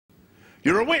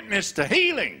You're a witness to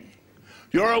healing.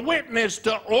 You're a witness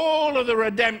to all of the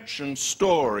redemption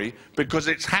story because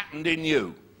it's happened in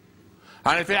you.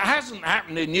 And if it hasn't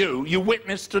happened in you, you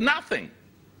witness to nothing.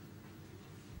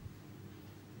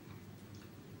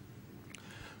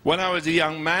 When I was a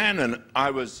young man and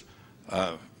I was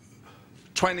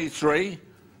 23,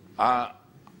 I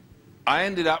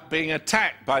ended up being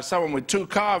attacked by someone with 2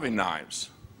 carving knives.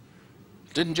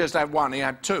 Didn't just have one, he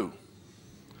had 2.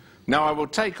 Now, I will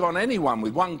take on anyone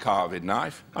with 1 carving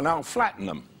knife and I'll flatten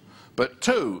them. But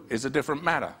 2 is a different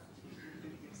matter.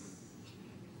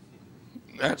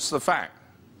 That's the fact.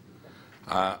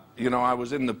 You know, I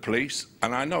was in the police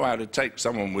and I know how to take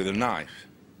someone with a knife.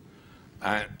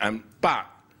 But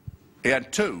he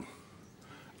had 2.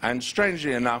 And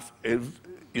strangely enough, if,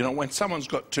 you know, when someone's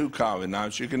got 2 carving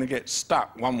knives, you're going to get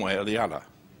stuck one way or the other.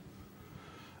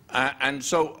 And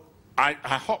so I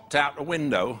hopped out the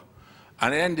window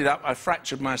and it ended up, I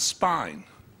fractured my spine,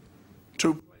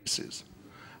 2 places.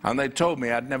 And they told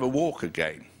me I'd never walk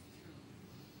again.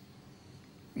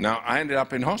 Now, I ended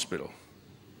up in hospital.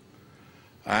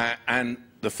 And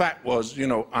the fact was, you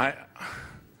know, I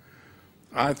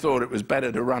thought it was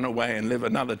better to run away and live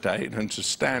another day than to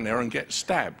stand there and get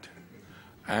stabbed.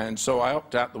 And so I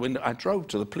hopped out the window. I drove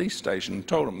to the police station and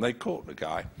told them. They caught the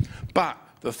guy. But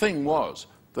the thing was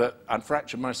that I'd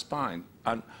fractured my spine.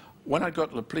 And when I got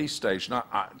to the police station,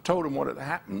 I told them what had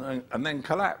happened and then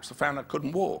collapsed. I found I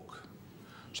couldn't walk.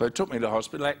 So they took me to the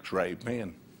hospital, x-rayed me,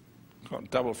 and got a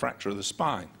double fracture of the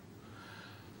spine.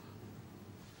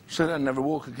 Said I'd never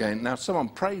walk again. Now, someone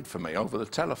prayed for me over the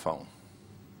telephone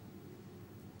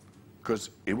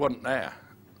because he wasn't there.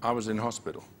 I was in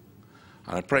hospital.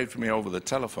 And they prayed for me over the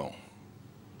telephone.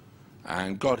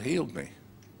 And God healed me.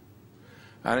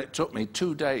 And it took me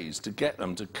 2 days to get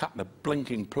them to cut the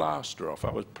blinking plaster off.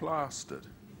 I was plastered.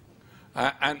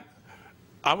 And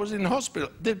I was in hospital.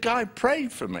 The guy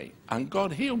prayed for me, and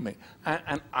God healed me.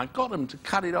 And I got them to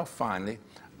cut it off finally,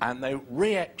 and they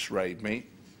re-x-rayed me,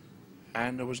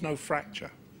 and there was no fracture.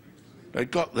 They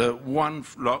got the one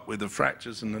lot with the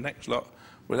fractures and the next lot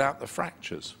without the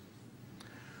fractures.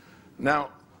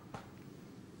 Now,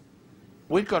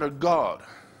 we've got a God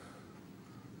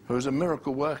who is a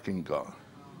miracle-working God.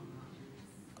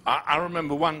 I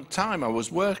remember one time I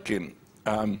was working.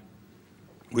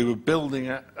 We were building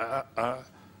a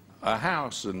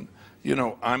house, and, you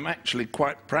know, I'm actually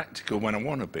quite practical when I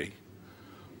want to be.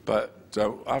 But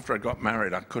after I got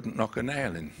married, I couldn't knock a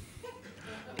nail in.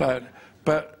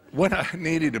 But when I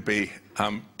needed to be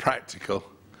practical,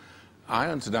 I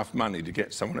earned enough money to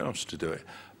get someone else to do it.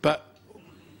 But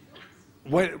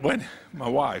when my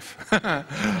wife,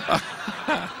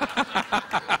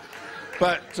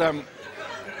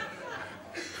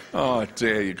 oh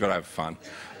dear, you've got to have fun.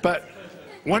 But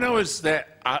when I was there,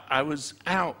 I was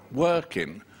out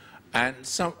working, and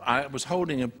I was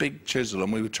holding a big chisel,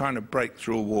 and we were trying to break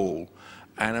through a wall,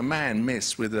 and a man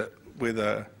missed with a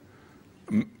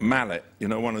mallet, you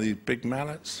know, one of these big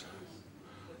mallets,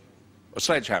 a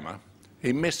sledgehammer.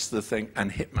 He missed the thing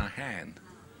and hit my hand,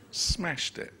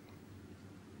 smashed it.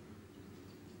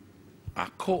 I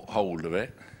caught hold of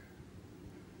it,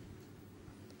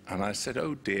 and I said,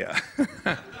 "Oh dear."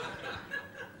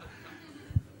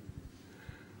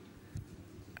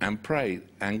 And prayed,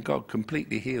 and God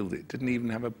completely healed it. Didn't even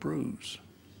have a bruise.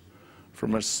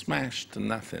 From a smash to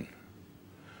nothing.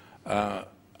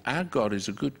 Our God is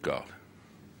a good God.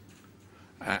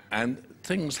 And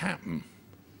things happen.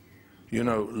 You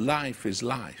know, life is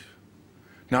life.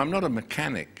 Now, I'm not a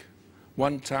mechanic.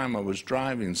 One time I was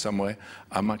driving somewhere,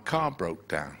 and my car broke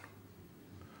down.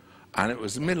 And it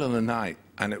was the middle of the night,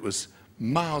 and it was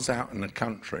miles out in the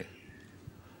country.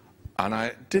 And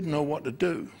I didn't know what to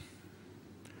do.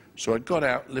 So I got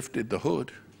out, lifted the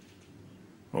hood,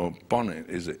 or bonnet,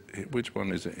 is it? Which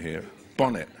one is it here?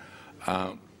 Bonnet.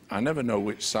 I never know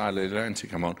which side of the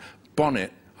Atlantic I'm on.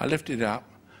 Bonnet, I lifted it up,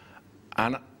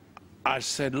 and I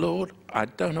said, "Lord, I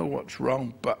don't know what's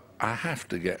wrong, but I have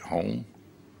to get home."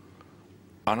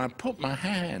 And I put my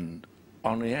hand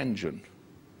on the engine,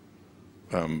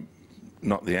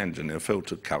 not the engine, the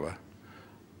filter cover,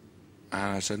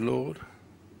 and I said, "Lord,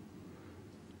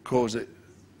 cause it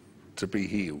to be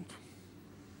healed."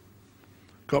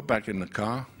 Got back in the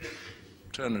car,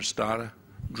 turned the starter,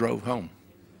 drove home.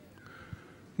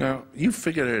 Now, you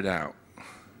figured it out.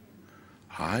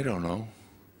 I don't know.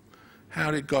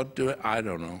 How did God do it? I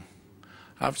don't know.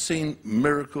 I've seen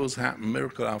miracles happen,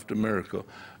 miracle after miracle.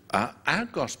 Our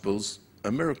gospel's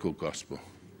a miracle gospel.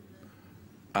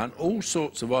 And all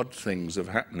sorts of odd things have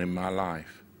happened in my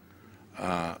life.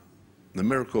 The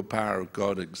miracle power of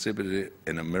God exhibited it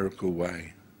in a miracle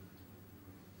way.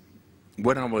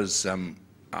 when I was,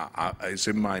 it's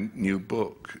in my new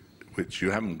book, which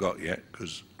you haven't got yet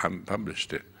because I haven't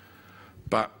published it.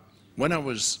 But when I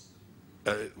was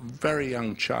a very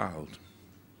young child,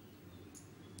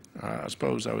 I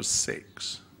suppose I was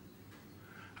 6,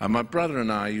 and my brother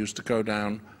and I used to go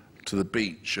down to the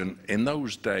beach, and in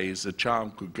those days a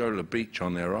child could go to the beach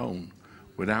on their own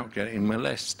without getting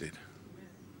molested.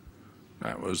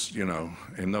 That was, you know,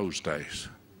 in those days.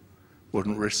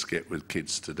 Wouldn't risk it with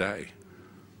kids today,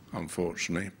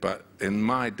 unfortunately. But in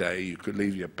my day, you could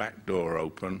leave your back door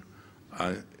open.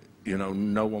 You know,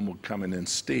 no one would come in and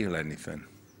steal anything.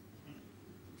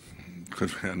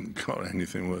 Because we hadn't got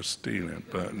anything worth stealing.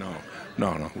 But no,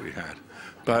 we had.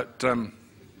 But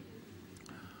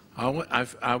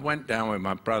I went down with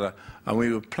my brother, and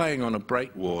we were playing on a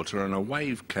breakwater, and a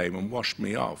wave came and washed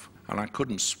me off, and I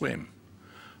couldn't swim.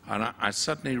 And I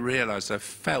suddenly realized I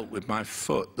felt with my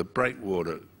foot the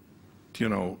breakwater, you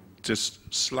know, just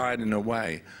sliding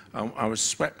away. I was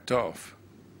swept off.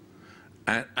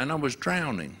 And I was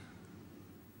drowning.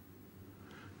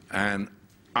 And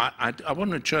I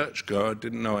wasn't a churchgoer. I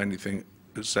didn't know anything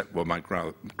except, well, my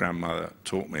grandmother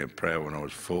taught me a prayer when I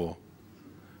was 4.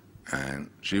 And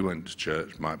she went to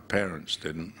church. My parents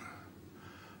didn't.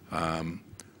 My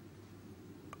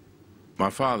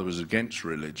father was against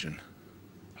religion,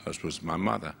 as was my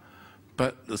mother.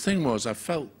 But the thing was, I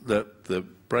felt the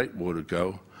breakwater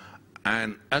go,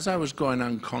 and as I was going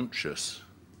unconscious,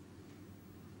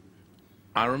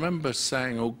 I remember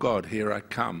saying, "Oh God, here I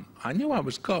come." I knew I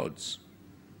was God's.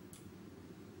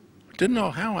 I didn't know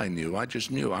how I knew, I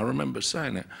just knew. I remember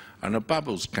saying it. And the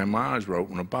bubbles came, my eyes were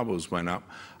open, the bubbles went up,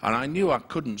 and I knew I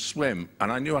couldn't swim,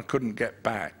 and I knew I couldn't get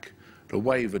back. The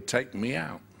wave had taken me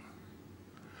out.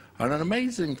 And an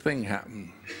amazing thing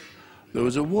happened. There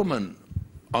was a woman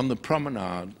on the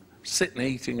promenade sitting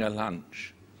eating her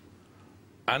lunch.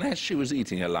 And as she was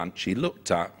eating her lunch, she looked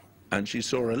up and she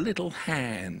saw a little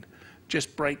hand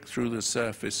just break through the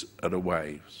surface of the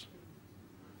waves.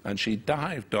 And she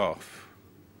dived off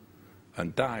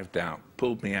and dived out,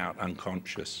 pulled me out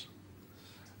unconscious.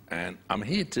 And I'm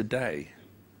here today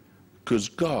because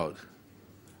God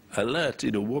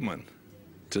alerted a woman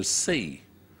to see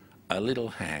a little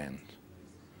hand,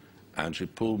 and she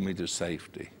pulled me to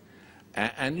safety.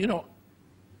 And you know,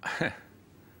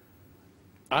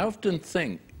 I often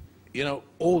think, you know,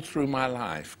 all through my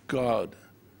life, God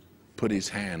put his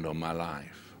hand on my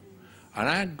life. And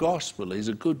our gospel is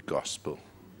a good gospel.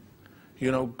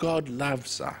 You know, God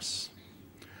loves us.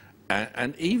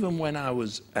 And even when I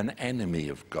was an enemy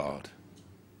of God,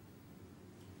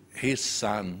 his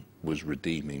Son was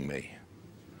redeeming me.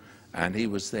 And he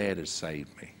was there to save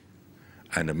me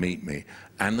and to meet me.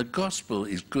 And the gospel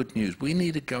is good news. We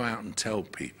need to go out and tell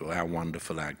people how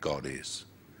wonderful our God is.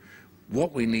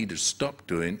 What we need to stop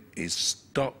doing is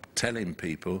stop telling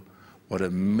people what a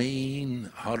mean,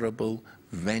 horrible,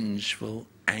 vengeful,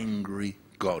 angry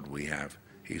God we have.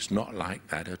 He's not like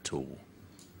that at all.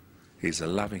 He's a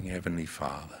loving Heavenly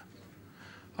Father.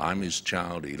 I'm his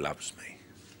child, he loves me.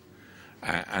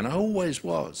 And I always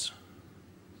was.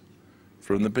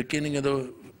 From the beginning of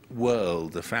the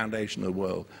world, the foundation of the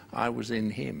world, I was in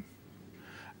him.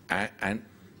 And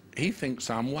he thinks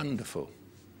I'm wonderful.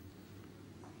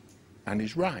 And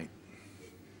he's right.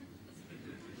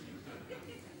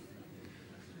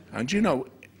 And you know,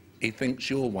 he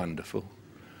thinks you're wonderful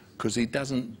because he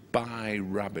doesn't buy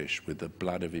rubbish with the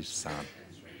blood of his Son.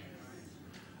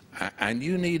 And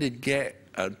you need to get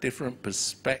a different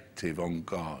perspective on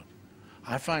God.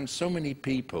 I find so many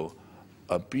people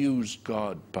abuse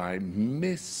God by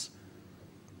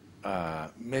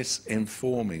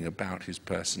misinforming about his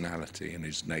personality and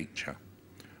his nature.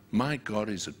 My God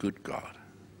is a good God.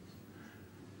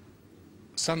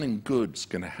 Something good's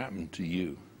going to happen to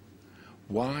you.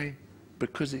 Why?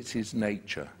 Because it's his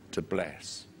nature to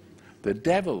bless. The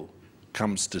devil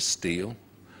comes to steal.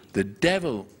 The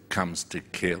devil comes to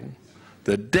kill.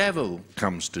 The devil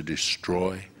comes to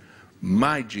destroy.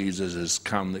 My Jesus has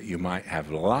come that you might have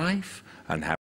life and have